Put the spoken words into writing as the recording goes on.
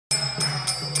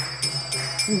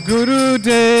Gurudev,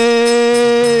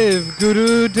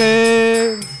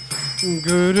 Gurudev,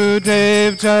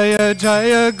 Gurudev, Jaya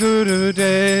Jaya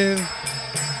Gurudev.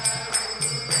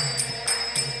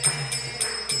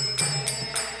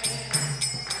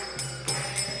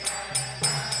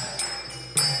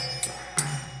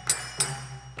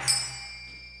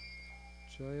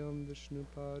 Jayam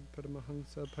Vishnupad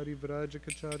Paramahansa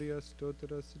Parivrajacharya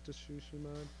Stotra Sita Shri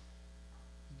Srimad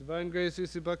Divine Grace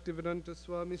Sri Bhaktivedanta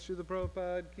Swami Srila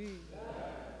Prabhupada Ki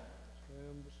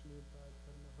Jayam Vishnupad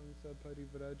Paramahansa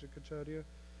Parivrajacharya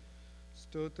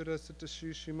Stotra Sita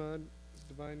Shri Srimad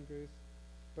Divine Grace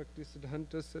Bhakti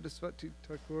Siddhanta Saraswati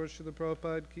Thakur Srila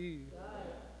Prabhupada Ki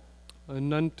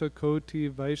Ananta Koti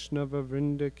Vaishnava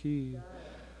Vrinda Ki.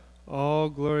 All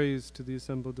glories to the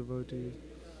assembled devotees.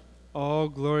 All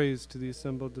glories to the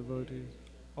assembled devotees.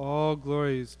 All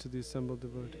glories to the assembled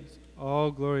devotees.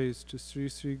 All glories to Sri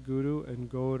Sri Guru and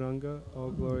Gauranga.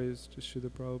 All glories to Srila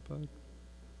Prabhupada.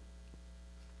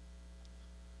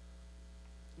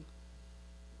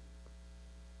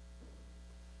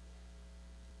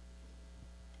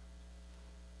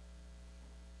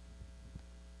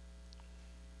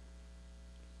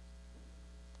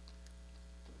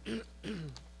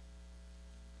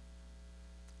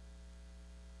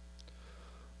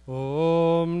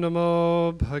 Om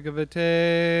Namo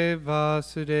Bhagavate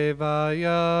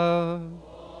Vasudevaya.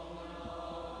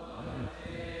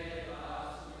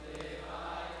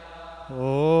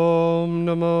 Om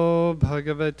Namo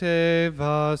Bhagavate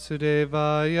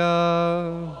Vasudevaya.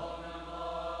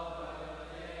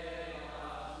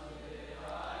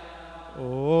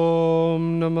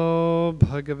 Om Namo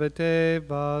Bhagavate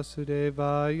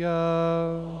Vasudevaya.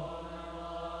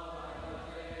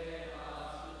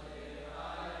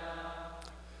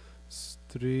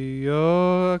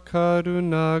 Striyo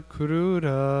Karuna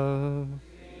Kurura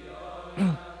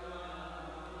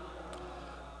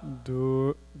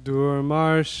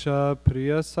Durmarsha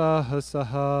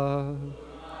Priyasahasaha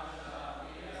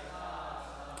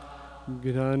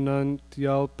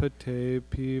Granantyalpate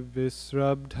Pi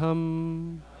Visrabdham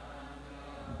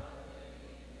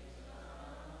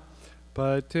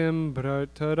Patim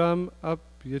Bhartaram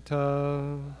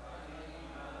Apyata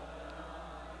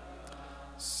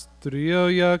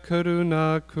Striyoya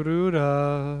Karuna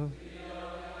Kurura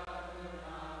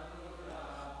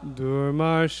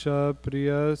Durmarsha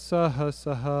Priya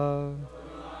Sahasaha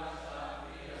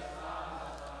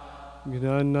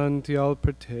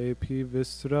Gnanantyalpate Pi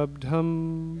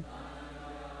Visrabdham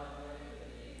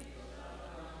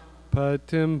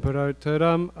Patim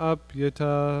Bhartaram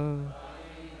Apyata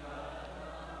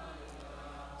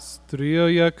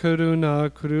Striyoya Karuna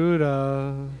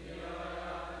Kurura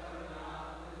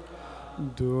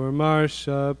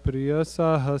Durmarsha Priya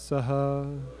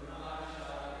Sahasaha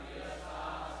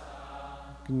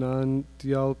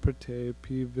Gnantyalpate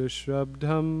Pi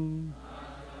Vishrabdham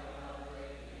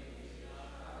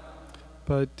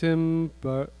Patim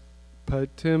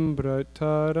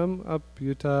Brataram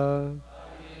Apyuta.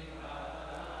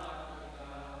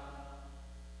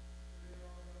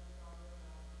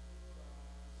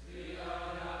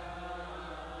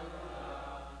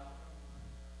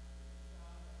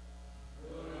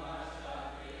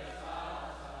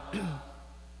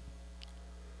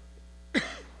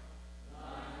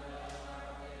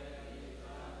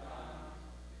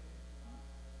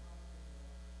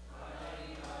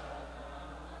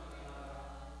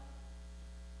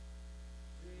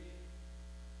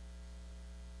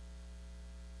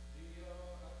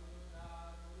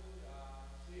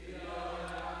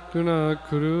 Guna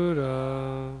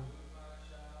Kurura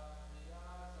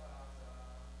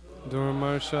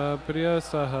Durmarsha Priya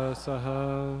Saha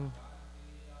Saha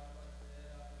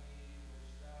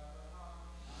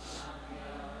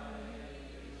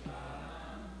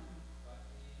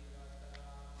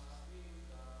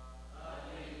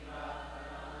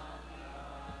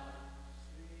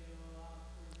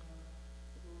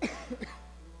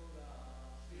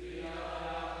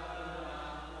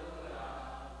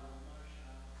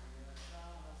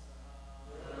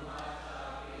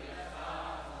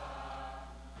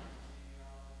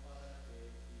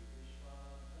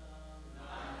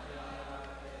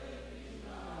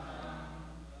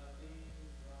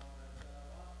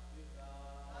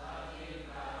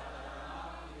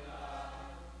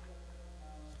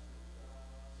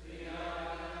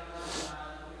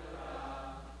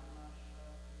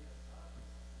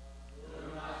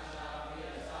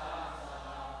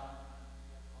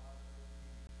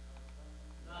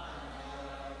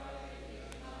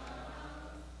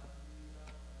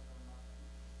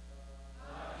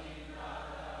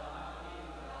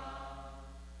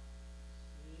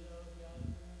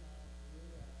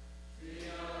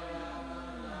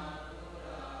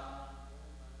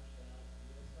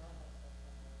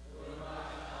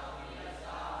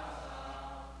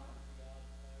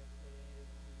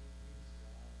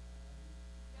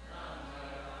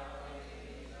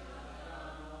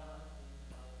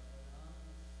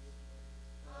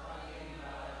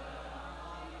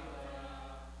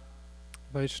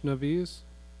Vaishnavis.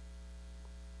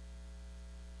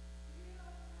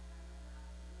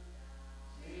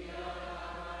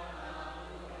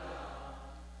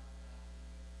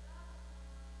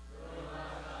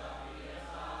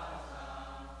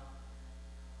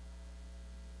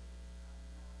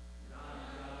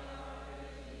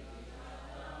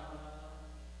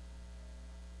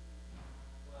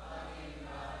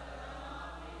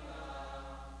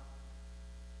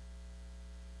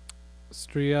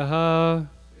 Striyaha,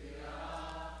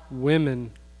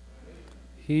 women.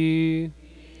 He,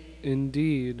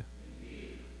 indeed.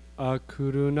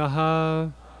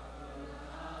 Akurunaha,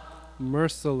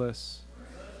 merciless.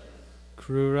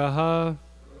 Kruraha,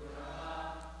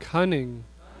 cunning.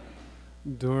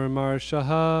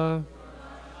 Durmarshaha,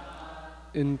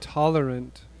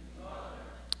 intolerant.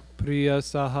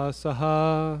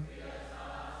 Priyasaha,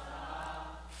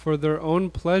 for their own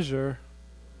pleasure,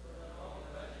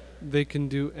 they can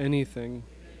do anything.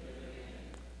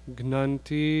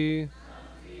 Gnanti,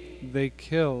 they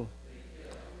kill.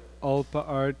 Alpa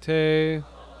arte,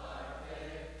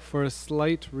 for a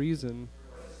slight reason.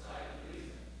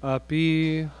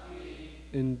 Api,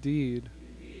 indeed.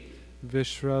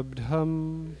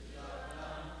 Vishrabdham,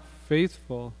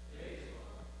 faithful.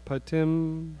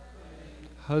 Patim,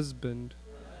 husband.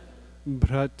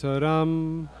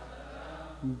 Bhrataram,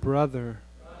 brother.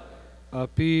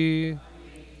 Api,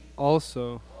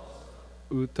 also.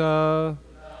 Uta,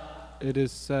 it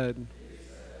is said.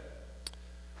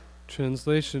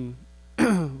 Translation.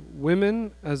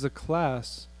 Women as a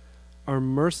class are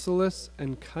merciless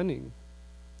and cunning.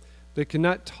 They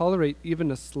cannot tolerate even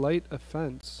a slight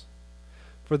offense.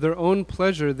 For their own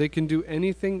pleasure they can do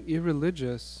anything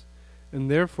irreligious, and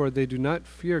therefore they do not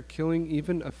fear killing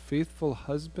even a faithful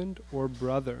husband or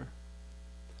brother.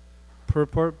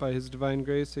 Purport by His Divine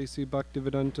Grace A.C.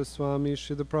 Bhaktivedanta Swami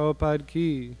Srila Prabhupada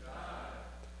Ki.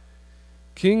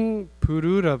 King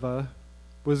Pururava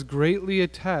was greatly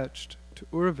attached to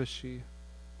Urvashi,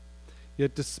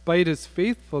 yet despite his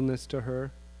faithfulness to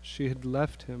her, she had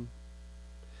left him.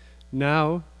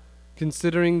 Now,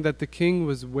 considering that the king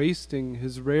was wasting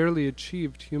his rarely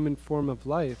achieved human form of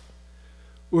life,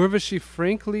 Urvashi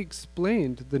frankly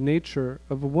explained the nature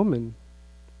of a woman.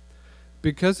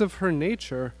 Because of her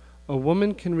nature, a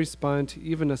woman can respond to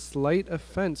even a slight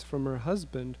offense from her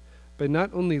husband by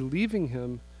not only leaving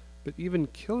him, but even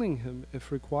killing him if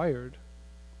required.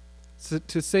 So,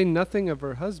 to say nothing of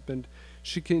her husband,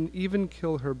 she can even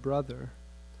kill her brother.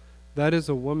 That is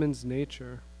a woman's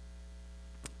nature.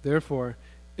 Therefore,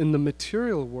 in the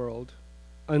material world,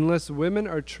 unless women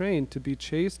are trained to be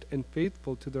chaste and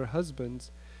faithful to their husbands,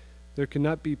 there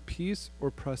cannot be peace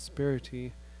or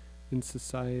prosperity in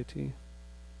society.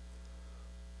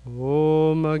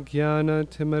 Om Ajnana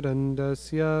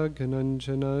Timarandasya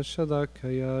Gananjana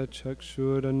Shalakaya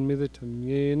Chakshuranmilitam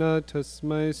Yena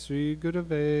Tasmai Sri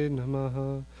Gurave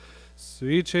Namaha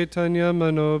Sri Chaitanya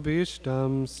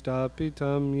Manobhishtam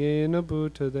Stapitam Yena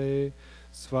Bhutale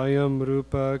Svayam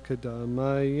Rupa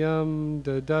Kadamayam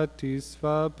Dadati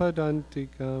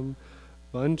Svapadantikam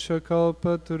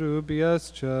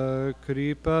Vanchakalpatarubhyascha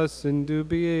Kripa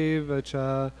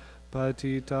Sindhubhyevacha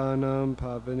Patitanam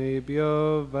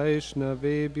Pavanebhyo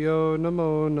Vaishnavebhyo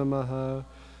Namo Namaha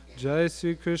Jai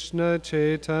Sri Krishna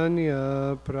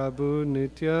Chaitanya Prabhu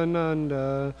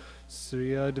Nityananda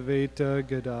Sri Advaita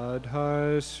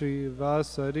Gadadhar Sri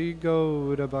Vasari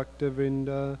Gaura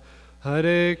Bhaktavrinda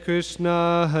Hare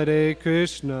Krishna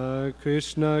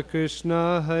Krishna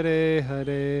Krishna Hare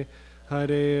Hare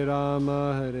Hare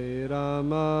Rama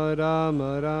Rama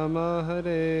Rama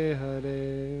Hare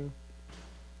Hare.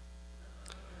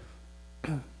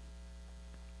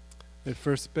 I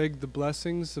first beg the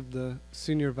blessings of the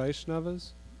senior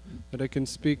Vaishnavas that I can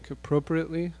speak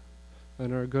appropriately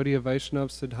on our Gaudiya Vaishnav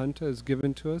Siddhanta as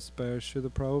given to us by our Srila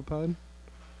Prabhupada.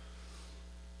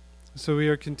 So we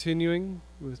are continuing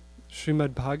with Srimad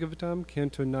Bhagavatam,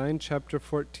 Canto 9, Chapter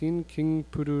 14, King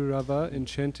Pururava,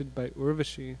 enchanted by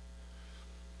Urvashi.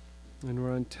 And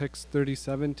we're on text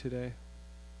 37 today.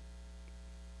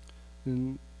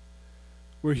 And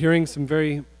we're hearing some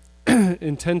very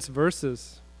intense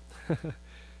verses.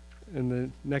 In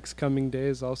the next coming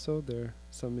days also, there are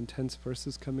some intense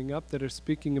verses coming up that are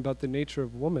speaking about the nature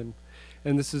of woman.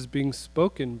 And this is being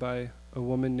spoken by a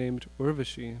woman named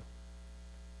Urvashi.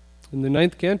 And the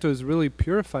 9th canto is really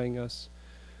purifying us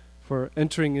for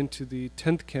entering into the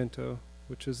 10th canto,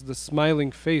 which is the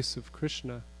smiling face of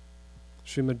Krishna.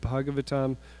 Srimad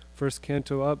Bhagavatam, first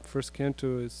canto up, first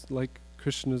canto is like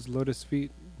Krishna's lotus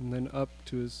feet, and then up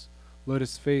to his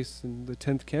lotus face in the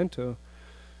 10th canto.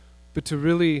 But to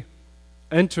really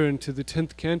enter into the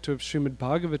 10th canto of Srimad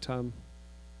Bhagavatam,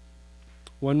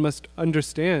 one must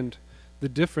understand the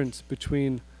difference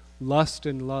between lust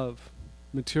and love,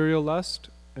 material lust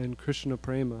and Krishna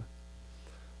prema.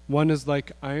 One is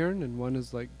like iron and one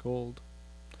is like gold.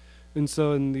 And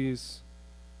so in these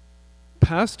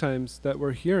pastimes that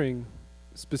we're hearing,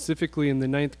 specifically in the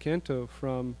 9th canto,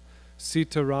 from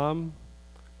Sitaram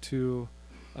to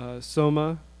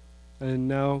Soma, and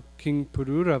now King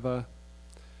Pururava,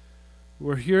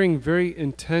 we're hearing very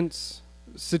intense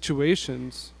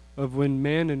situations of when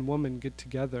man and woman get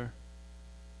together.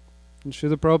 And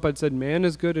Srila Prabhupada said man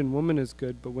is good and woman is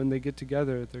good, but when they get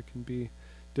together there can be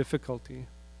difficulty.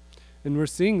 And we're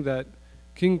seeing that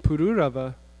King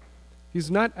Pururava, he's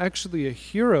not actually a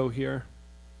hero here.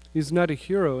 He's not a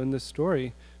hero in this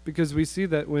story, because we see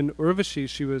that when Urvashi,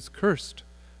 she was cursed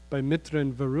by Mitra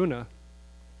and Varuna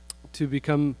to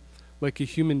become like a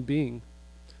human being.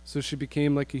 So she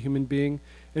became like a human being,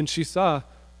 and she saw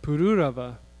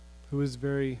Pururava, who was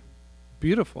very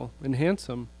beautiful and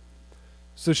handsome.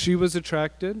 So she was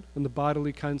attracted in the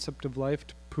bodily concept of life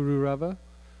to Pururava,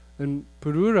 and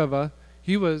Pururava,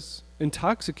 he was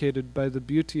intoxicated by the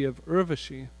beauty of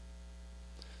Urvashi.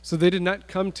 So they did not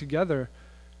come together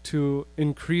to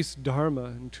increase dharma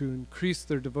and to increase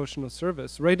their devotional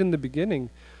service. Right in the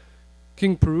beginning,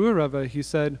 King Pururava, he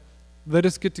said, let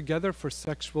us get together for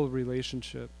sexual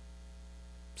relationship.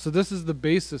 So this is the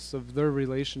basis of their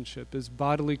relationship, is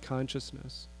bodily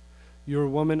consciousness. You're a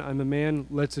woman, I'm a man,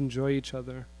 let's enjoy each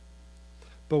other.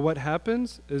 But what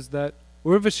happens is that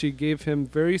Urvashi gave him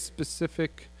very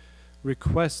specific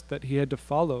requests that he had to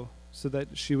follow so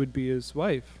that she would be his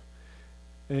wife.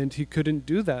 And he couldn't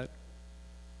do that.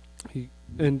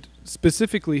 And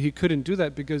specifically, he couldn't do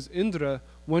that because Indra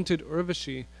wanted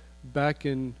Urvashi back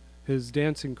in his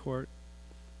dancing court.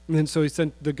 And so he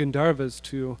sent the Gandharvas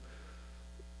to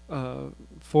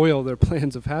foil their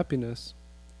plans of happiness.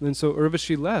 And so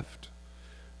Urvashi left.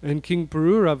 And King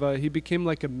Pururava, he became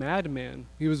like a madman.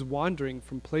 He was wandering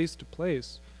from place to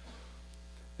place.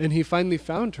 And he finally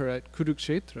found her at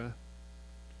Kurukshetra.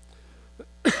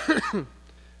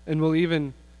 And we'll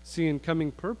even see in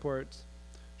coming purports,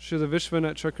 Srila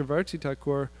Vishwanath Chakravarti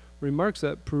Thakur remarks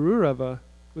that Pururava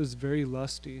was very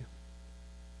lusty.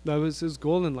 That was his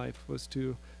goal in life, was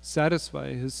to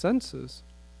satisfy his senses.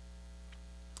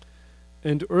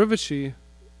 And Urvashi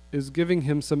is giving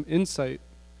him some insight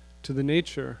to the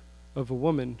nature of a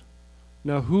woman.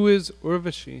 Now, who is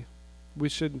Urvashi? We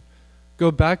should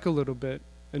go back a little bit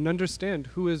and understand,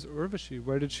 who is Urvashi?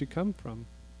 Where did she come from?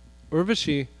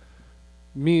 Urvashi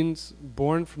means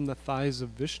born from the thighs of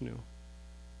Vishnu.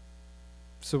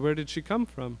 So where did she come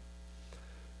from?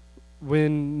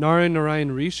 When Nara and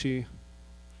Narayan Rishi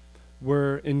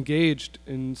were engaged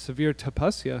in severe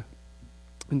tapasya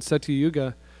in Satya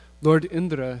Yuga, Lord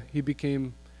Indra, he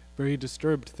became very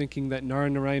disturbed, thinking that Nara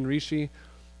and Narayan Rishi,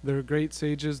 they're great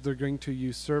sages, they're going to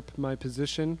usurp my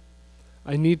position.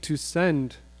 I need to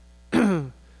send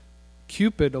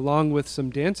Cupid along with some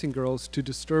dancing girls to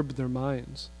disturb their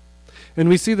minds. And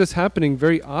we see this happening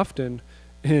very often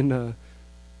in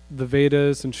the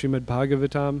Vedas and Srimad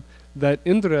Bhagavatam, that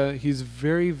Indra, he's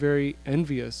very, very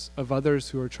envious of others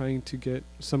who are trying to get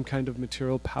some kind of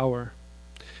material power.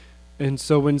 And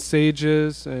so when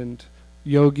sages and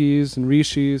yogis and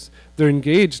rishis, they're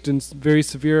engaged in very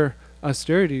severe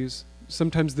austerities,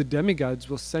 sometimes the demigods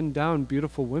will send down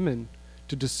beautiful women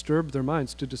to disturb their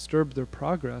minds, to disturb their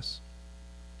progress.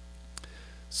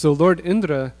 So Lord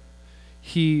Indra,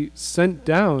 he sent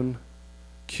down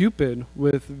Cupid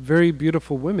with very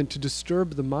beautiful women to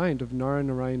disturb the mind of Nara and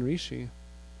Narayan Rishi.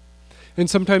 And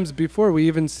sometimes before we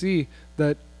even see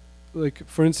that, like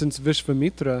for instance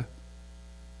Vishvamitra,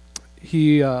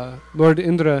 Lord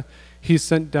Indra, he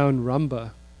sent down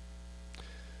Ramba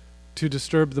to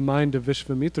disturb the mind of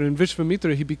Vishvamitra. And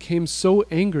Vishvamitra, he became so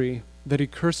angry that he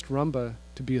cursed Ramba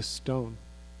to be a stone.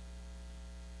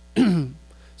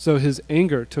 So his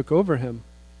anger took over him.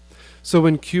 So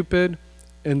when Cupid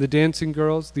and the dancing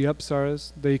girls, the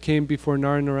Apsaras, they came before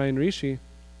Nara and Narayan Rishi,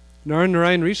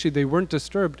 they weren't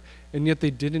disturbed, and yet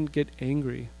they didn't get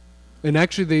angry. And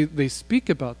actually they speak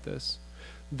about this,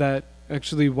 that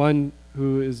actually one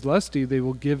who is lusty, they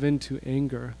will give in to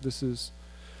anger. This is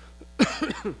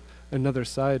another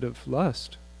side of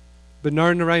lust. But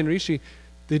Nara and Narayan Rishi,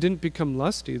 they didn't become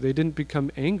lusty, they didn't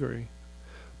become angry.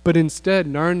 But instead,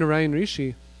 Nara and Narayan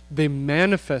Rishi, they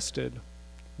manifested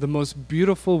the most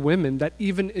beautiful women that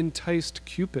even enticed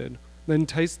Cupid, that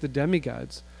enticed the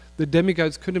demigods. The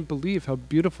demigods couldn't believe how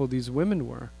beautiful these women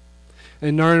were.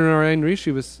 And Nara and Narayan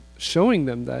Rishi was showing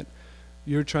them that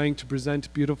you're trying to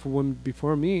present beautiful women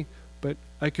before me, but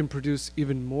I can produce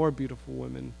even more beautiful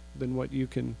women than what you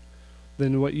can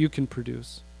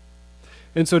produce.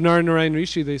 And so Narayan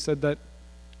Rishi, they said that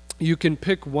you can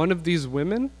pick one of these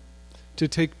women to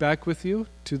take back with you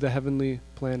to the heavenly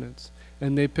planets.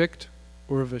 And they picked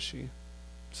Urvashi.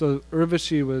 So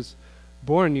Urvashi was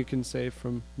born, you can say,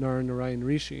 from Narayan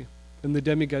Rishi. And the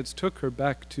demigods took her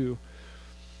back to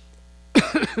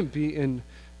be in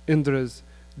Indra's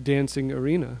dancing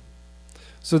arena.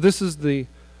 So this is the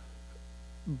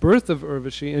birth of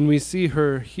Urvashi, and we see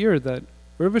her here that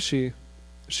Urvashi,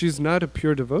 she's not a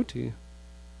pure devotee.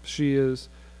 She is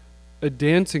a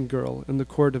dancing girl in the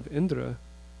court of Indra.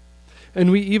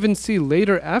 And we even see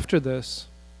later after this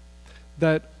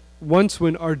that once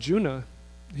when Arjuna,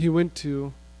 he went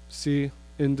to see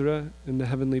Indra in the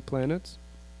heavenly planets,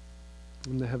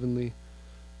 in the heavenly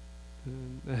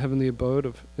abode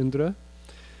of Indra.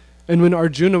 And when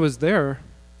Arjuna was there,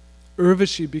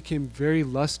 Urvashi became very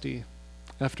lusty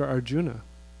after Arjuna.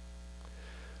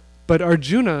 But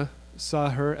Arjuna saw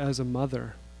her as a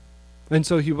mother. And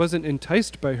so he wasn't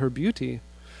enticed by her beauty.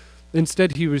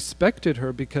 Instead, he respected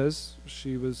her because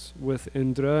she was with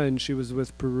Indra and she was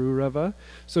with Pururava.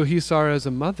 So he saw her as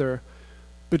a mother,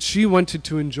 but she wanted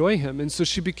to enjoy him. And so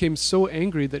she became so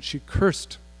angry that she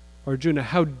cursed Arjuna.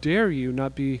 How dare you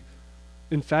not be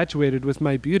infatuated with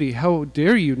my beauty? How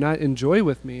dare you not enjoy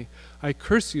with me? I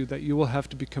curse you that you will have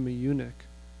to become a eunuch.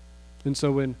 And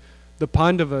so when the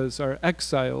Pandavas are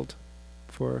exiled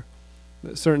for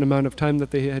a certain amount of time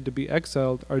that they had to be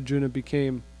exiled, Arjuna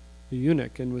became a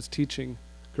eunuch and was teaching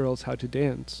girls how to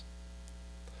dance.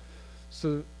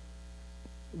 So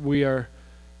we are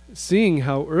seeing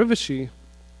how Urvashi,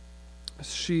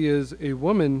 she is a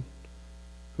woman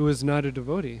who is not a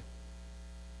devotee.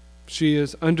 She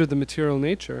is under the material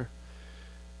nature.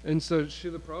 And so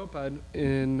Srila Prabhupada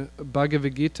in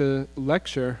Bhagavad Gita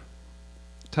lecture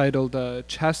titled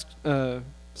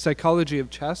Psychology of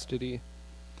Chastity,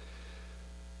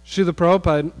 Srila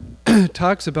Prabhupada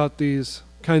talks about these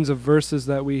kinds of verses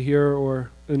that we hear,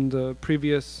 or in the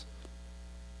previous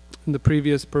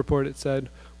purport it said,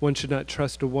 one should not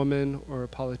trust a woman or a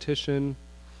politician.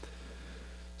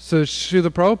 So Srila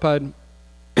Prabhupada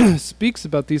speaks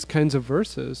about these kinds of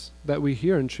verses that we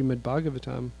hear in Srimad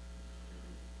Bhagavatam.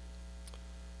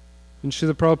 And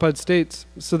Srila Prabhupada states,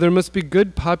 so there must be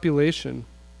good population.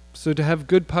 So to have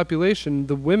good population,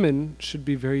 the women should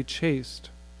be very chaste.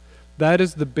 That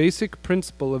is the basic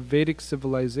principle of Vedic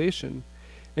civilization.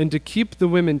 And to keep the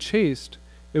women chaste,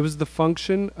 it was the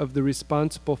function of the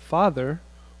responsible father,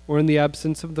 or in the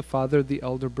absence of the father, the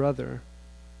elder brother.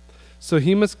 So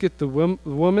he must get the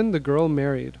woman, the girl,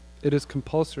 married. It is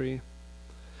compulsory.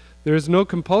 There is no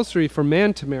compulsory for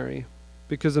man to marry,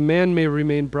 because a man may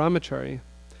remain brahmachari.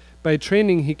 By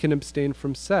training, he can abstain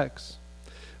from sex.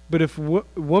 But if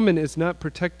woman is not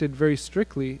protected very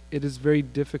strictly, it is very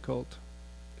difficult.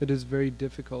 It is very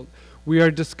difficult. We are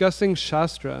discussing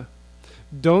Shastra.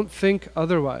 Don't think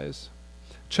otherwise.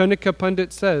 Chanakya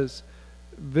Pandit says,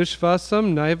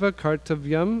 Vishvasam naiva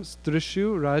kartavyam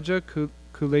strishu raja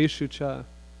kuleshu cha.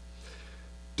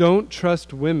 Don't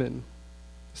trust women.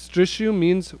 Strishu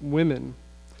means women.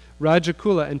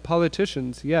 Rajakula and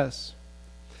politicians, yes.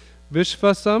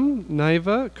 Vishvasam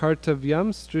naiva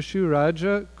kartavyam strishu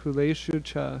raja kuleshu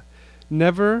cha.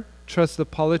 Never trust the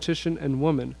politician and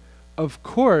woman. Of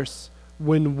course,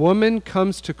 when woman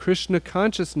comes to Krishna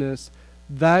consciousness,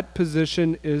 that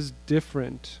position is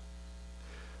different.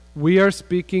 We are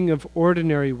speaking of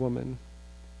ordinary woman.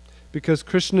 Because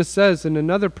Krishna says in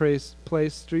another place,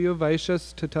 Striyo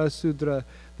Vaishyas Tata Sudra,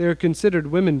 they are considered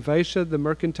women, Vaishya, the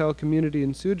mercantile community,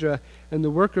 and Sudra, and the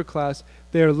worker class,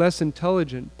 they are less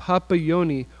intelligent. Papa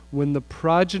Yoni, when the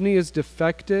progeny is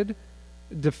defective,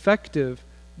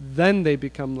 then they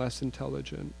become less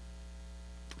intelligent.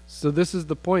 So this is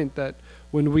the point, that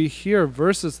when we hear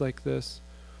verses like this,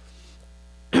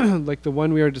 like the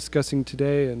one we are discussing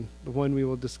today and the one we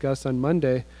will discuss on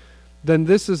Monday, then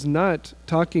this is not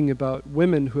talking about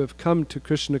women who have come to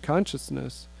Krishna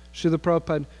consciousness. Srila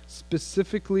Prabhupada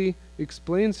specifically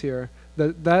explains here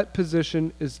that that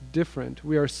position is different.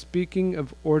 We are speaking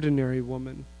of ordinary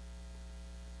women.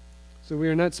 So we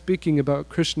are not speaking about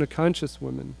Krishna conscious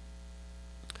women.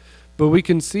 But we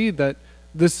can see that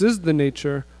this is the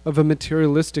nature of a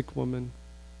materialistic woman.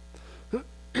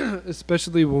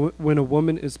 Especially when a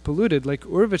woman is polluted, like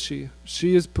Urvashi.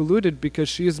 She is polluted because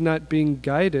she is not being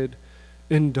guided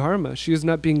in dharma. She is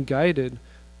not being guided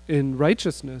in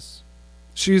righteousness.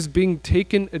 She is being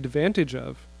taken advantage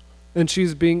of, and she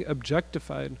is being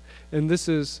objectified. And this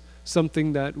is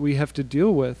something that we have to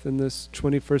deal with in this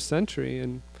 21st century,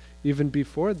 and even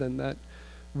before then, that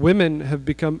women have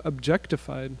become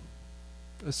objectified.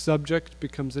 A subject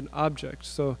becomes an object.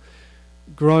 So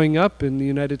growing up in the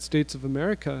United States of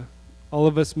America, All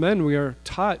of us men, we are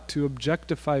taught to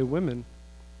objectify women.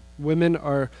 Women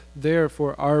are there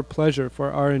for our pleasure,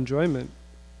 for our enjoyment.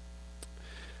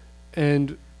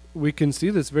 And we can see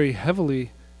this very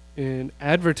heavily in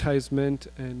advertisement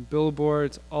and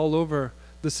billboards all over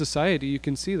the society. You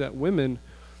can see that women,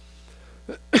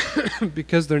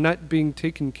 because they're not being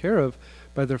taken care of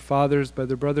by their fathers, by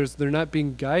their brothers, they're not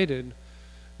being guided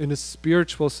in a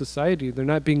spiritual society, they're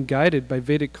not being guided by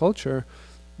Vedic culture,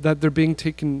 that they're being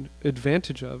taken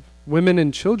advantage of. Women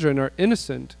and children are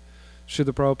innocent,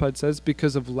 Srila Prabhupada says,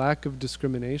 because of lack of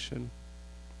discrimination.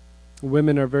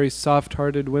 Women are very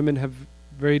soft-hearted, women have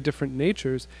very different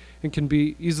natures and can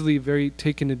be easily very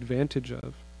taken advantage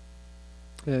of.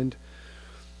 And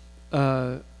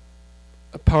a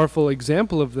powerful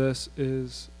example of this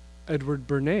is Edward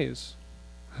Bernays.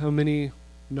 How many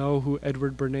know who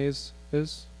Edward Bernays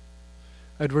is?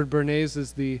 Edward Bernays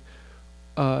is the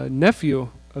nephew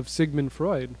of Sigmund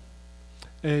Freud,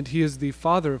 and he is the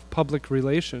father of public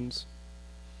relations.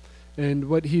 And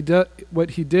what he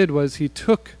did was he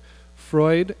took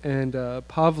Freud and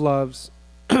Pavlov's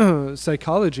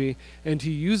psychology, and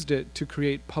he used it to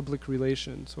create public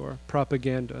relations or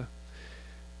propaganda.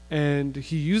 And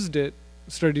he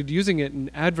started using it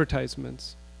in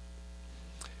advertisements.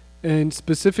 And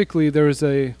specifically, there was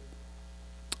I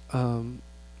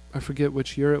forget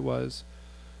which year it was.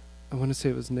 I want to say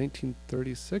it was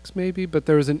 1936 maybe, but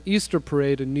there was an Easter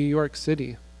parade in New York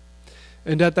City.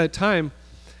 And at that time,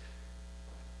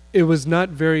 it was not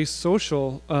very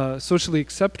socially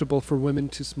acceptable for women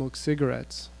to smoke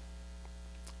cigarettes.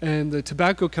 And the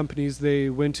tobacco companies, they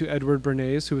went to Edward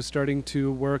Bernays, who was starting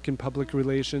to work in public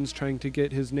relations, trying to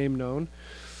get his name known.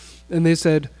 And they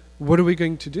said, what are we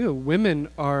going to do? Women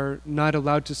are not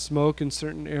allowed to smoke in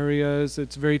certain areas.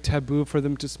 It's very taboo for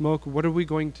them to smoke. What are we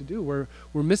going to do? We're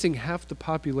missing half the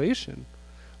population.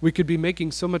 We could be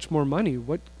making so much more money.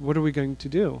 What are we going to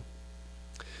do?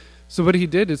 So what he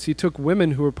did is he took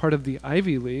women who were part of the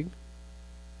Ivy League,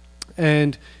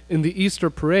 and in the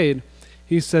Easter parade,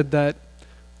 he said that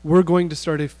we're going to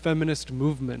start a feminist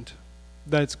movement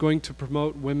that's going to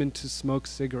promote women to smoke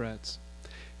cigarettes.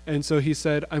 And so he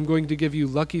said, I'm going to give you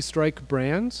Lucky Strike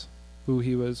brands, who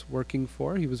he was working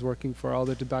for. He was working for all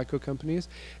the tobacco companies.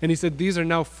 And he said, these are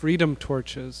now freedom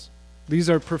torches. These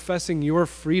are professing your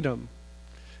freedom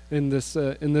in this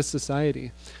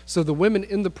society. So the women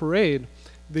in the parade,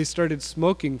 they started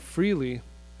smoking freely.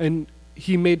 And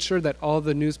he made sure that all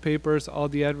the newspapers, all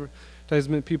the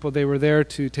advertisement people, they were there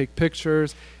to take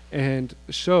pictures and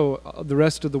show the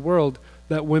rest of the world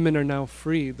that women are now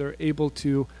free. They're able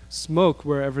to smoke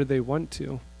wherever they want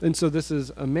to. And so this is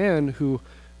a man who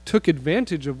took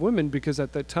advantage of women, because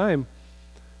at that time,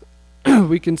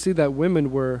 we can see that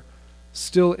women were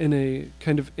still in a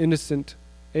kind of innocent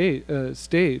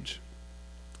stage.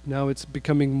 Now it's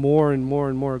becoming more and more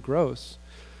and more gross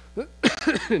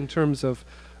in terms of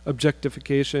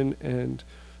objectification, and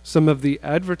some of the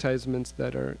advertisements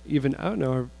that are even out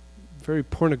now are very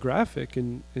pornographic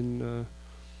in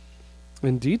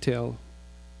detail.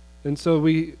 And so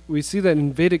we see that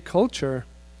in Vedic culture,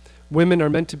 women are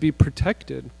meant to be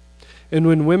protected. And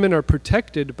when women are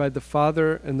protected by the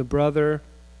father and the brother,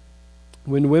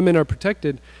 when women are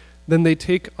protected, then they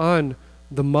take on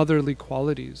the motherly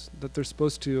qualities that they're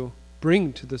supposed to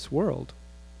bring to this world.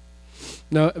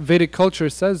 Now, Vedic culture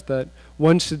says that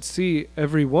one should see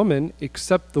every woman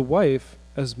except the wife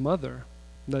as mother.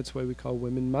 That's why we call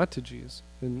women Matajis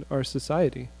in our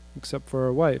society, except for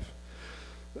our wife.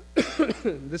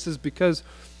 This is because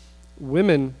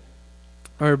women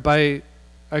are by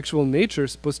actual nature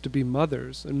supposed to be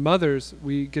mothers. And mothers,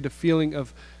 we get a feeling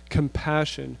of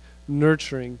compassion,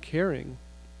 nurturing, caring.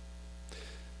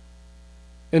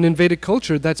 And in Vedic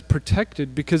culture, that's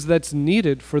protected because that's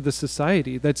needed for the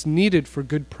society. That's needed for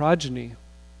good progeny.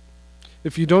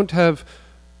 If you don't have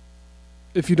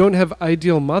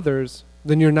ideal mothers,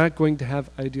 then you're not going to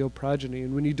have ideal progeny.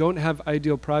 And when you don't have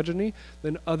ideal progeny,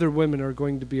 then other women are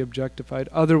going to be objectified.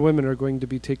 Other women are going to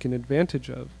be taken advantage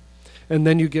of. And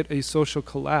then you get a social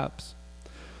collapse.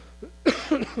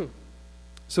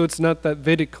 So it's not that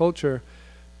Vedic culture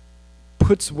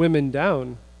puts women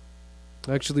down.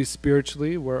 Actually,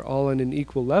 spiritually, we're all on an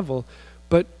equal level.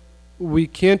 But we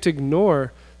can't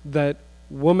ignore that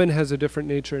woman has a different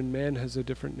nature and man has a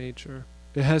different nature.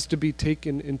 It has to be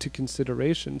taken into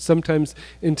consideration. Sometimes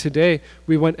in today,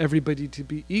 we want everybody to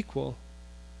be equal,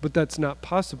 but that's not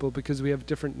possible because we have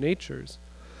different natures.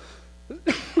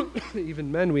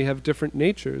 Even men, we have different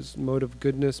natures, mode of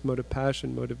goodness, mode of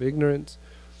passion, mode of ignorance.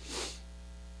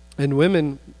 And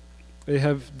women, they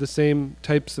have the same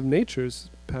types of natures,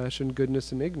 passion,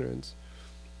 goodness, and ignorance.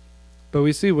 But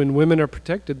we see when women are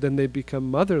protected, then they become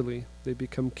motherly. They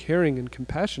become caring and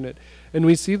compassionate. And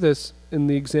we see this in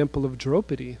the example of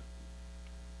Draupadi.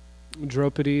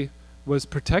 Draupadi was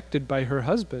protected by her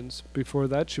husbands. Before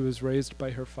that, she was raised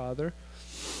by her father.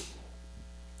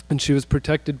 And she was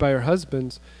protected by her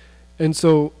husbands. And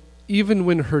so even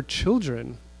when her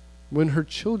children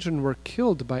were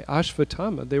killed by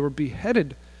Ashvatthama, they were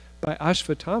beheaded by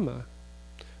Ashvatthama.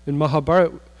 In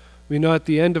Mahabharata, we know at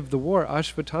the end of the war,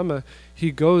 Ashvatthama,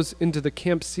 he goes into the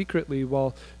camp secretly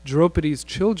while Draupadi's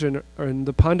children, and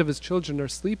the Pandavas' children are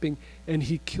sleeping, and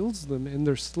he kills them in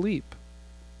their sleep.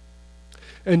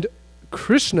 And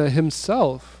Krishna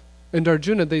himself and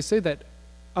Arjuna, they say that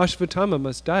Ashvatthama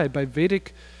must die. By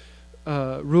Vedic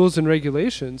rules and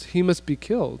regulations, he must be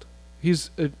killed.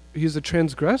 He's a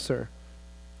transgressor.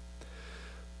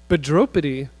 But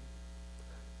Draupadi,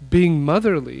 being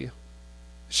motherly,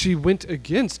 she went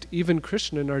against even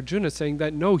Krishna and Arjuna, saying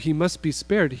that no, he must be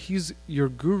spared. He's your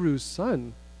guru's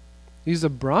son. He's a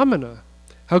Brahmana.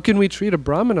 How can we treat a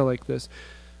Brahmana like this?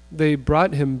 They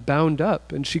brought him bound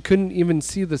up, and she couldn't even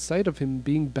see the sight of him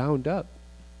being bound up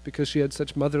because she had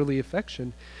such motherly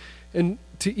affection. And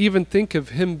to even think of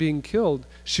him being killed,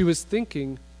 she was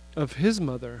thinking of his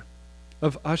mother,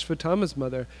 of Ashvatthama's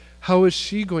mother. How is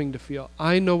she going to feel?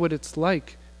 I know what it's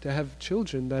like to have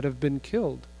children that have been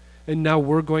killed. And now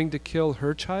we're going to kill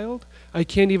her child? I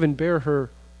can't even bear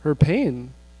her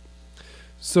pain.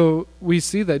 So we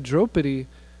see that Draupadi,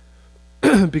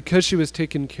 because she was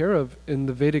taken care of in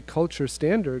the Vedic culture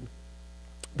standard,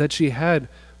 that she had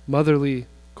motherly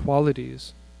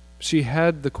qualities. She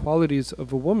had the qualities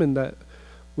of a woman that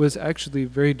was actually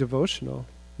very devotional.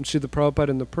 And Srila Prabhupada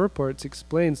in the purports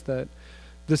explains that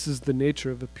this is the nature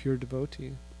of a pure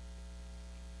devotee.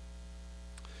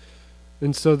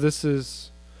 And so this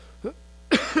is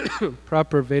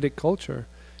proper Vedic culture,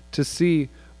 to see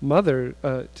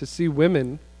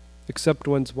women accept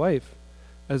one's wife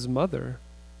as mother,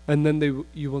 and then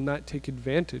you will not take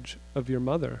advantage of your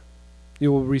mother.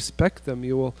 You will respect them,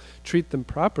 you will treat them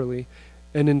properly,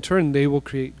 and in turn they will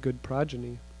create good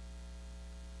progeny.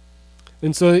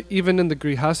 And so even in the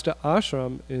Grihastha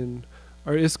ashram, in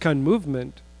our ISKCON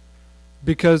movement,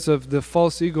 because of the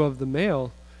false ego of the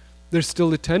male, there's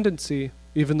still a tendency,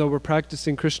 even though we're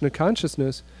practicing Krishna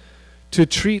consciousness, to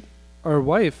treat our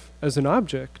wife as an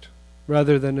object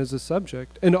rather than as a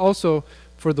subject. And also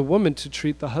for the woman to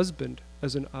treat the husband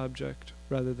as an object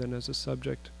rather than as a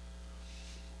subject.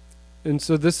 And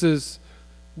so this is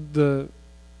the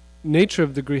nature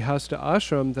of the Grihastha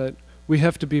ashram, that we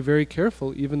have to be very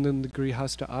careful, even in the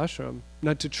Grihastha ashram,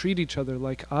 not to treat each other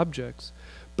like objects,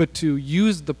 but to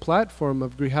use the platform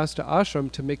of Grihastha ashram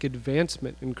to make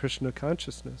advancement in Krishna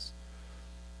consciousness.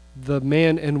 The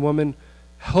man and woman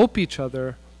help each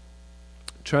other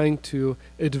trying to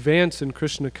advance in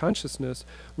Krishna consciousness,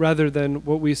 rather than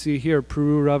what we see here,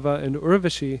 Puru, Rava, and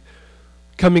Urvashi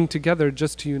coming together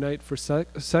just to unite for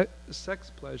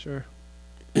sex pleasure.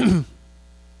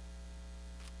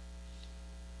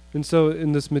 And so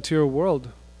in this material world,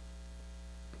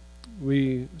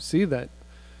 we see that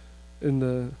in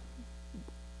the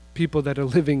people that are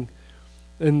living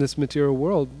in this material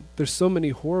world, there's so many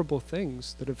horrible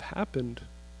things that have happened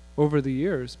over the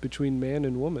years between man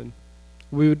and woman.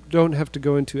 We don't have to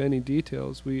go into any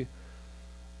details. We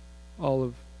all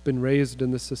have been raised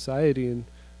in this society and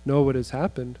know what has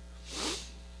happened.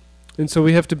 And so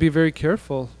we have to be very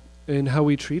careful in how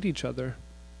we treat each other,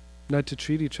 not to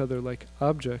treat each other like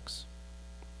objects.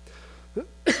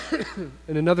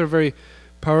 And another very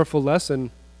powerful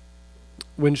lesson,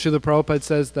 when Srila Prabhupada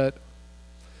says that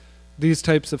these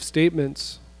types of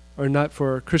statements are not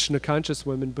for Krishna conscious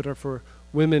women, but are for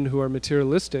women who are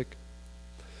materialistic.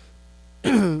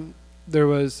 There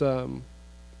was an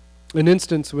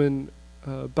instance when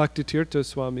Bhaktitirtha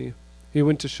Swami, he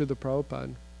went to Srila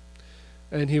Prabhupada,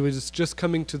 and he was just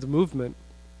coming to the movement,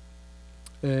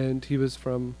 and he was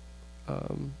from,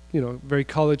 very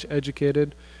college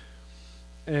educated,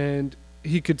 and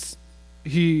he could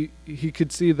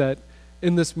see that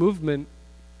in this movement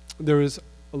there was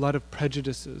a lot of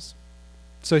prejudices.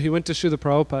 So he went to Srila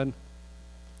Prabhupada,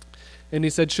 and he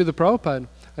said, Srila Prabhupada,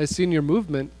 I see in your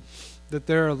movement that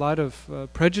there are a lot of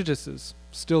prejudices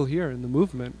still here in the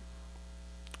movement.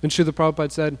 And Srila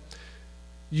Prabhupada said,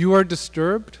 you are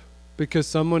disturbed because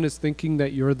someone is thinking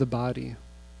that you're the body.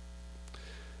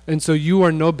 And so you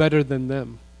are no better than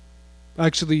them.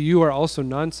 Actually, you are also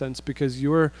nonsense, because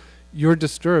you're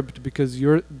disturbed because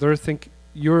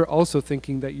you're also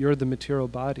thinking that you're the material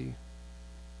body.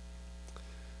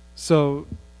 So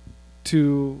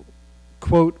to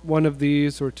quote one of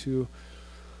these, or to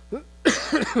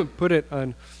put it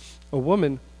on a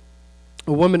woman,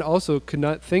 a woman also could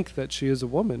not think that she is a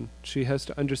woman. She has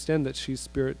to understand that she's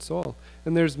spirit soul.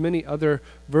 And there's many other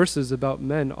verses about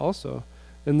men also.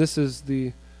 And this is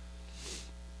the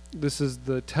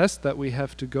test that we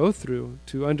have to go through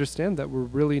to understand that we're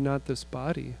really not this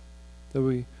body. That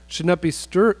we should not be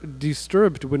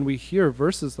disturbed when we hear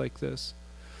verses like this.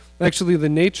 Actually, the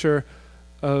nature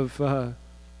of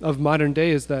modern day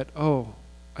is that, oh,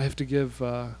 I have to give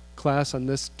class on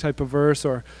this type of verse,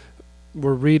 or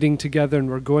we're reading together and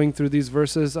we're going through these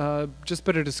verses, just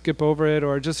better to skip over it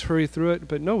or just hurry through it.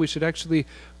 But no, we should actually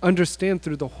understand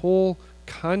through the whole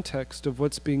context of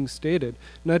what's being stated.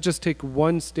 Not just take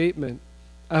one statement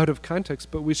out of context,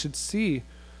 but we should see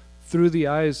through the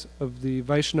eyes of the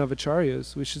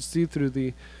Vaishnavacharyas. We should see through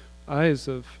the eyes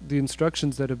of the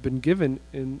instructions that have been given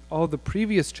in all the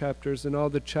previous chapters and all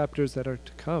the chapters that are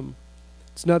to come.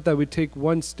 It's not that we take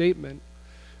one statement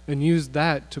and use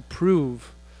that to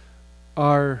prove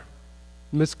our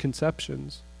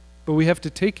misconceptions, but we have to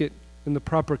take it in the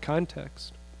proper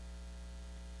context.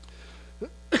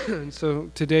 And so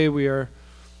today we are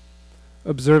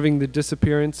observing the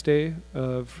disappearance day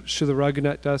of Srila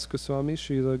Raghunath Das Goswami,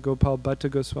 Srila Gopal Bhatta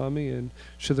Goswami, and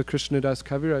Srila Krishnadas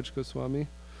Kaviraj Goswami.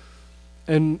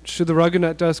 And Srila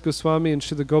Raghunath Das Goswami and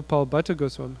Srila Gopal Bhatta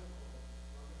Goswami.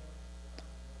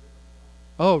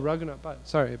 Oh, Raghunath Bhatt.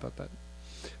 Sorry about that.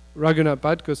 Raghunath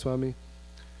Bhatt Goswami.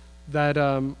 That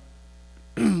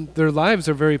their lives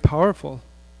are very powerful.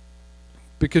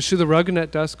 Because Srila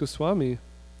Raghunath Das Goswami,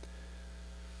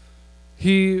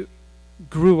 he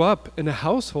grew up in a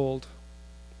household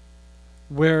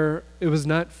where it was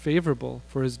not favorable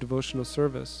for his devotional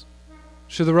service.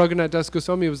 Srila Raghunath Das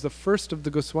Goswami was the first of the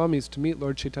Goswamis to meet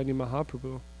Lord Chaitanya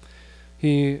Mahaprabhu.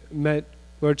 He met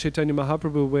Lord Chaitanya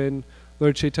Mahaprabhu when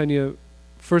Lord Chaitanya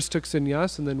first took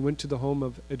sannyas and then went to the home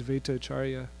of Advaita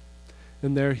Acharya.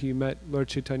 And there he met Lord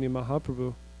Chaitanya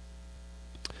Mahaprabhu.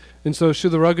 And so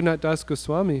Srila Raghunath Das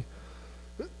Goswami,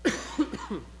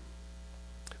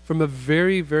 from a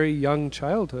very, very young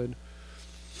childhood,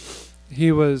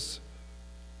 he was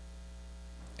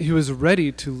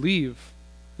ready to leave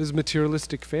his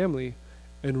materialistic family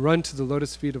and run to the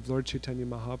lotus feet of Lord Chaitanya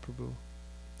Mahaprabhu.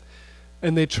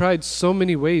 And they tried so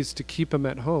many ways to keep him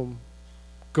at home.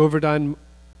 Govardhan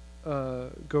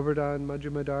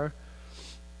Majumdar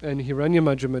and Hiranya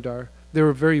Majumdar, they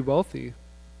were very wealthy.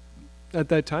 At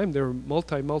that time, they were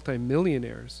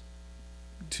multi-millionaires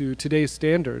to today's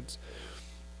standards.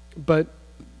 But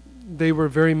they were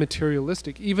very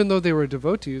materialistic. Even though they were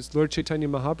devotees, Lord Chaitanya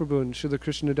Mahaprabhu and Srila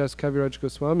Krishnadas Kaviraj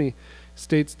Goswami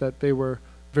states that they were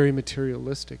very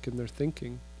materialistic in their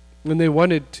thinking. And they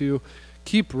wanted to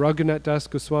keep Raghunath Das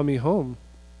Goswami home.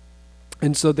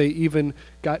 And so they even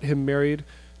got him married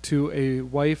to a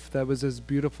wife that was as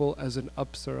beautiful as an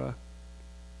apsara.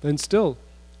 And still,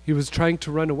 he was trying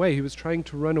to run away. He was trying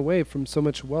to run away from so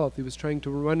much wealth. He was trying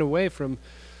to run away from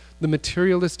the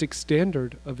materialistic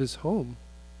standard of his home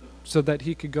so that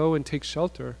he could go and take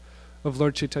shelter of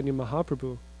Lord Chaitanya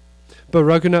Mahaprabhu. But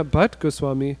Raghunath Bhatt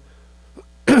Goswami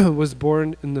was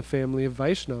born in the family of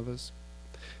Vaishnavas.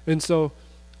 And so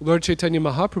Lord Chaitanya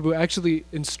Mahaprabhu actually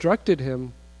instructed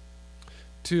him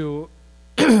to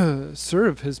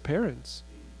serve his parents.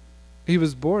 He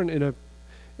was born in a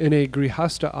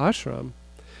grihastha ashram.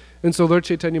 And so Lord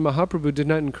Chaitanya Mahaprabhu did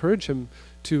not encourage him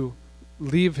to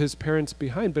leave his parents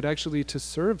behind, but actually to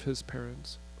serve his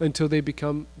parents until they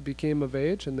became of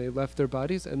age and they left their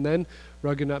bodies. And then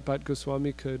Raghunath Bhatt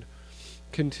Goswami could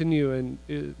continue and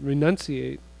renounce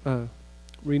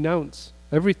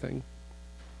everything.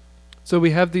 So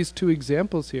we have these two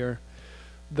examples here,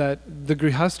 that the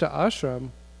grihastha ashram,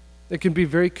 it can be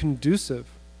very conducive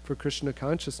for Krishna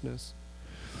consciousness,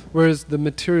 whereas the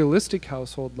materialistic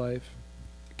household life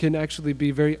can actually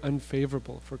be very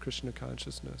unfavorable for Krishna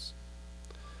consciousness.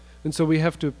 And so we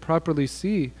have to properly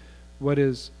see what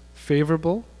is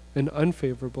favorable and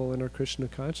unfavorable in our Krishna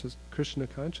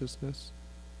consciousness.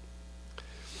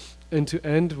 And to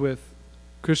end with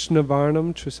Krishna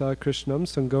Varnam Trisa Krishnam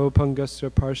Sango Pangasya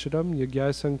Parshadam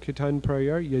Yagyasam Kitan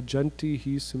Prayar Yajanti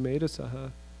Hi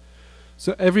Sumedasaha.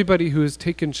 So everybody who has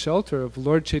taken shelter of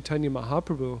Lord Chaitanya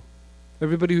Mahaprabhu,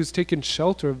 everybody who's taken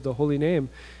shelter of the holy name,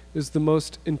 is the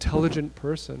most intelligent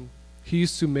person. Hi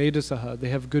Sumedasaha, they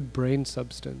have good brain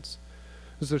substance.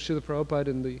 So Srila Prabhupada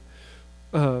in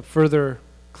the further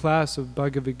class of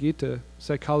Bhagavad Gita,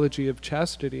 Psychology of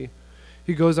Chastity,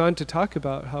 he goes on to talk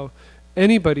about how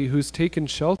anybody who's taken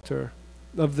shelter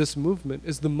of this movement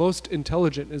is the most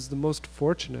intelligent, is the most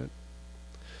fortunate.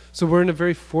 So we're in a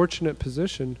very fortunate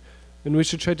position, and we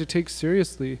should try to take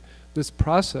seriously this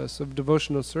process of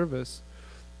devotional service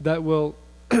that will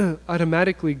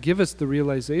automatically give us the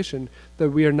realization that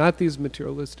we are not these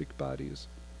materialistic bodies,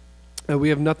 that we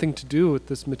have nothing to do with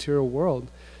this material world,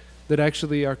 that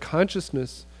actually our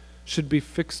consciousness should be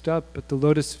fixed up at the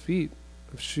lotus feet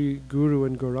of Sri Guru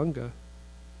and Gauranga.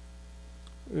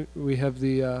 We have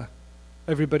the,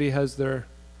 everybody has their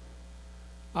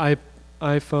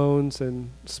iPhones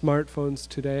and smartphones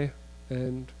today,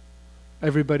 and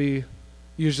everybody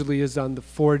usually is on the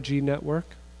 4G network.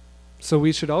 So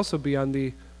we should also be on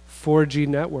the 4G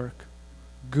network.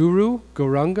 Guru,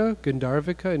 Gauranga,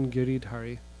 Gandharvika, and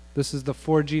Giridhari. This is the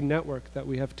 4G network that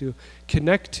we have to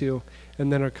connect to,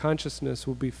 and then our consciousness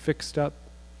will be fixed up.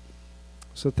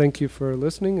 So thank you for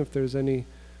listening. If there's any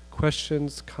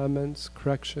questions, comments,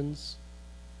 corrections.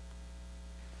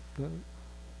 No?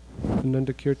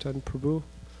 Ananda Kirtan Prabhu.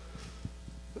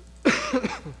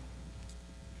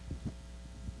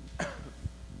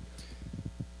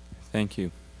 Thank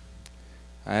you.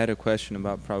 I had a question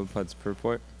about Prabhupada's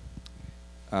purport.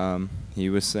 He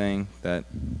was saying that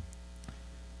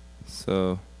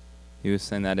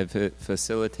if it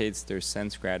facilitates their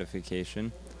sense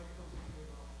gratification,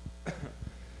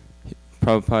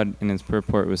 Prabhupada in his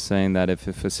purport was saying that if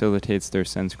it facilitates their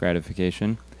sense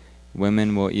gratification,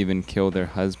 women will even kill their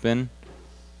husband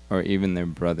or even their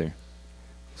brother.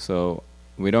 So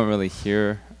we don't really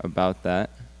hear about that.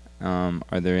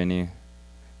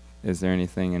 Is there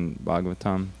anything in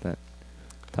Bhagavatam that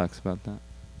talks about that?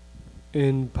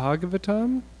 In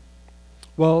Bhagavatam?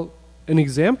 Well, an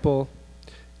example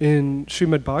in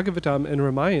Srimad Bhagavatam and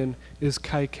Ramayan is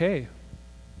Kaikeyi.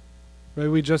 Right?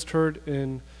 We just heard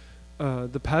in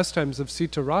the pastimes of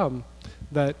Sita Ram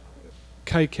that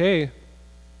Kaikeyi,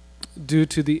 due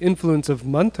to the influence of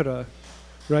mantra,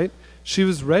 right, she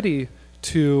was ready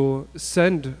to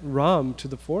send Ram to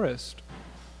the forest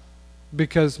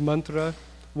because mantra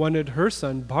wanted her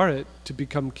son Bharat to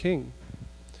become king.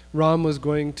 Ram was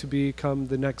going to become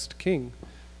the next king.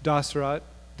 Dasarath,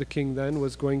 the king then,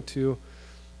 was going to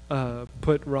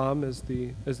put Ram as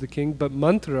the king, but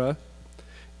mantra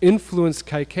influenced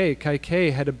Kaikeyi.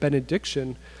 Kaikeyi had a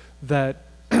benediction that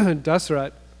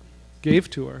Dasarath gave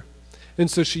to her. And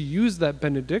so she used that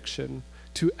benediction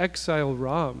to exile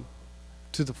Ram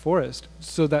to the forest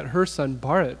so that her son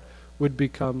Bharat would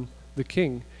become the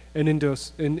king. And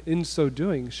in so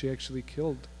doing, she actually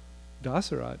killed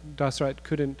Dasarath. Dasarath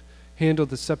couldn't handle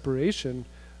the separation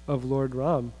of Lord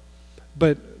Ram.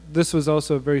 But this was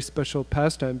also a very special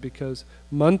pastime because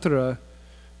mantra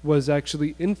was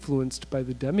actually influenced by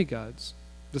the demigods.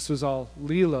 This was all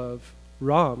Leela of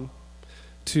Ram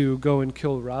to go and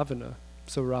kill Ravana.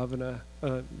 So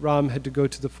Ram had to go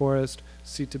to the forest,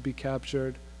 Sita be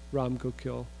captured, Ram go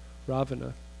kill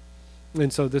Ravana.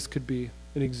 And so this could be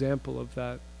an example of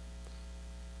that.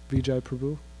 Vijay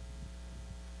Prabhu?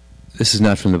 This is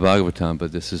not from the Bhagavatam,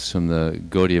 but this is from the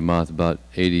Gaudiya Math about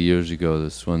 80 years ago.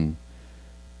 This one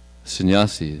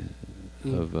sannyasi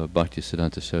of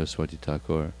Bhaktisiddhanta Saraswati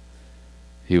Thakur.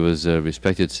 He was a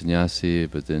respected sannyasi,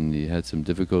 but then he had some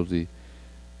difficulty.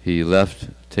 He left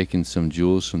taking some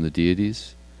jewels from the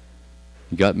deities.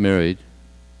 He got married,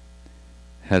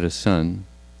 had a son,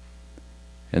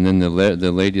 and then the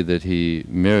lady that he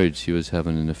married, she was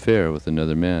having an affair with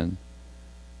another man.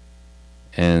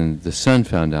 And the son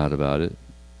found out about it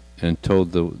and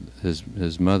told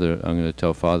his mother, I'm going to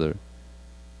tell father.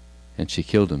 And she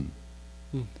killed him.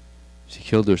 She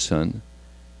killed her son.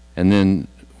 And then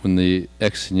when the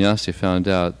ex-sannyasi found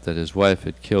out that his wife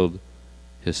had killed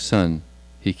his son,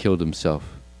 he killed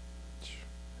himself.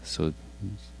 So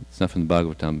it's not from the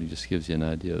Bhagavatam, but it just gives you an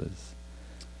idea of this.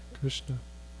 Krishna.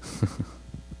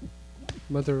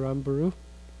 Mother Rambaru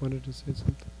wanted to say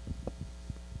something.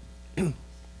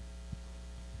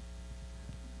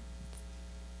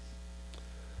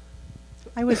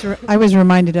 I was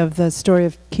reminded of the story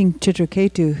of King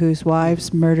Chitraketu, whose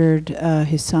wives murdered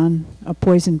his son,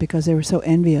 poisoned because they were so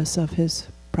envious of his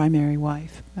primary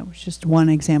wife. That was just one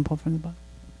example from the book.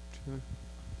 Sure.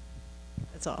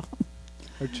 That's all.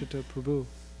 Archita Prabhu.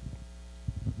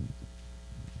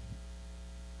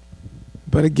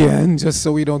 But again, just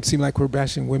so we don't seem like we're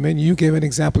bashing women, you gave an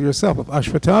example yourself of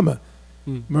Ashwatthama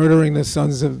murdering the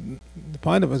sons of the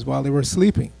Pandavas while they were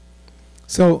sleeping.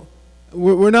 So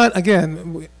we're not,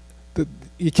 again,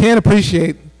 you can't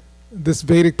appreciate this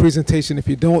Vedic presentation if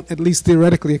you don't at least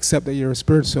theoretically accept that you're a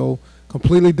spirit soul,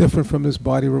 completely different from this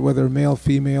body, whether male,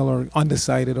 female, or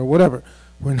undecided, or whatever.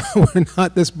 We're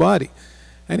not this body.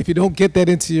 And if you don't get that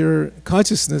into your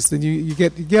consciousness, then you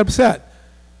get upset.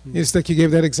 It's like you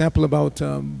gave that example about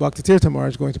Bhakti Tirtha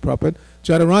Maharaj going to Prabhupada.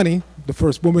 Jadharani, the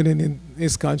first woman in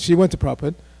ISKCON, she went to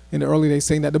Prabhupada in the early days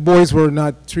saying that the boys were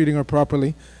not treating her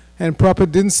properly. And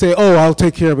Prabhupada didn't say, oh, I'll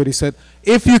take care of it. He said,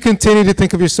 if you continue to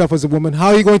think of yourself as a woman, how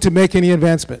are you going to make any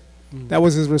advancement? That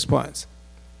was his response.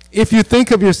 If you think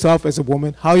of yourself as a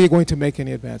woman, how are you going to make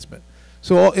any advancement?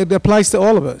 So it applies to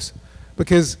all of us,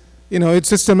 because it's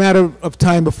just a matter of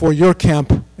time before your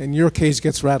camp and your cage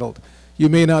gets rattled. You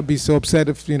may not be so upset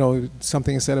if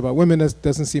something is said about women that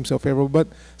doesn't seem so favorable, but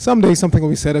someday something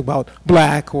will be said about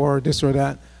black or this or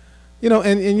that.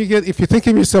 And you get, if you think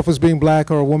of yourself as being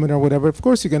black or a woman or whatever, of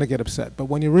course you're going to get upset. But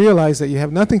when you realize that you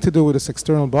have nothing to do with this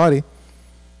external body,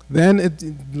 then,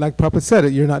 like Prabhupada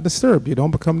said, you're not disturbed. You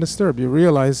don't become disturbed. You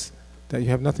realize that you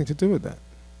have nothing to do with that.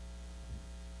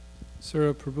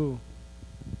 Sura Prabhu. We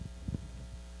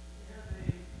have a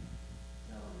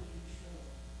television show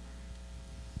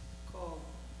called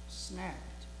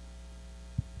Snapped.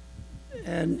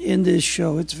 And in this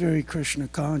show, it's very Krishna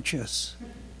conscious.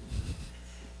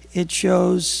 It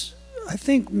shows, I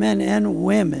think, men and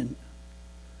women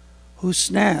who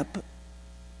snap,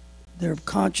 their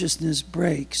consciousness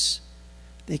breaks,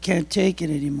 they can't take it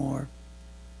anymore,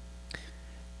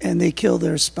 and they kill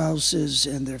their spouses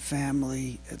and their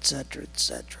family, etc.,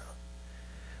 etc.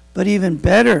 But even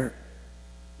better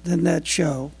than that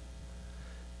show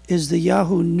is the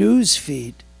Yahoo News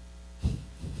feed,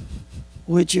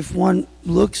 which if one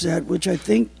looks at, which I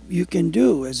think you can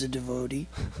do as a devotee,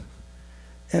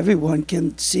 everyone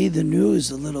can see the news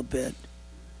a little bit.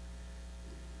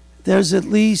 There's at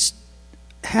least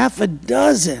half a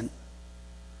dozen.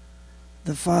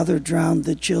 The father drowned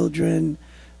the children,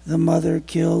 the mother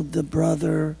killed the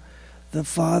brother, the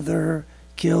father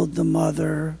killed the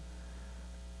mother.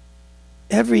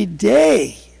 Every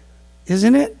day,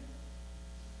 isn't it?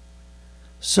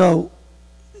 So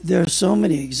there are so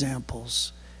many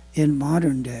examples in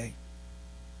modern day.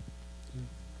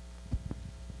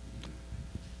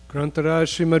 Grantaraj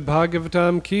Srimad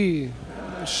Bhagavatam ki,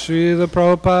 Srila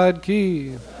Prabhupada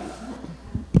ki.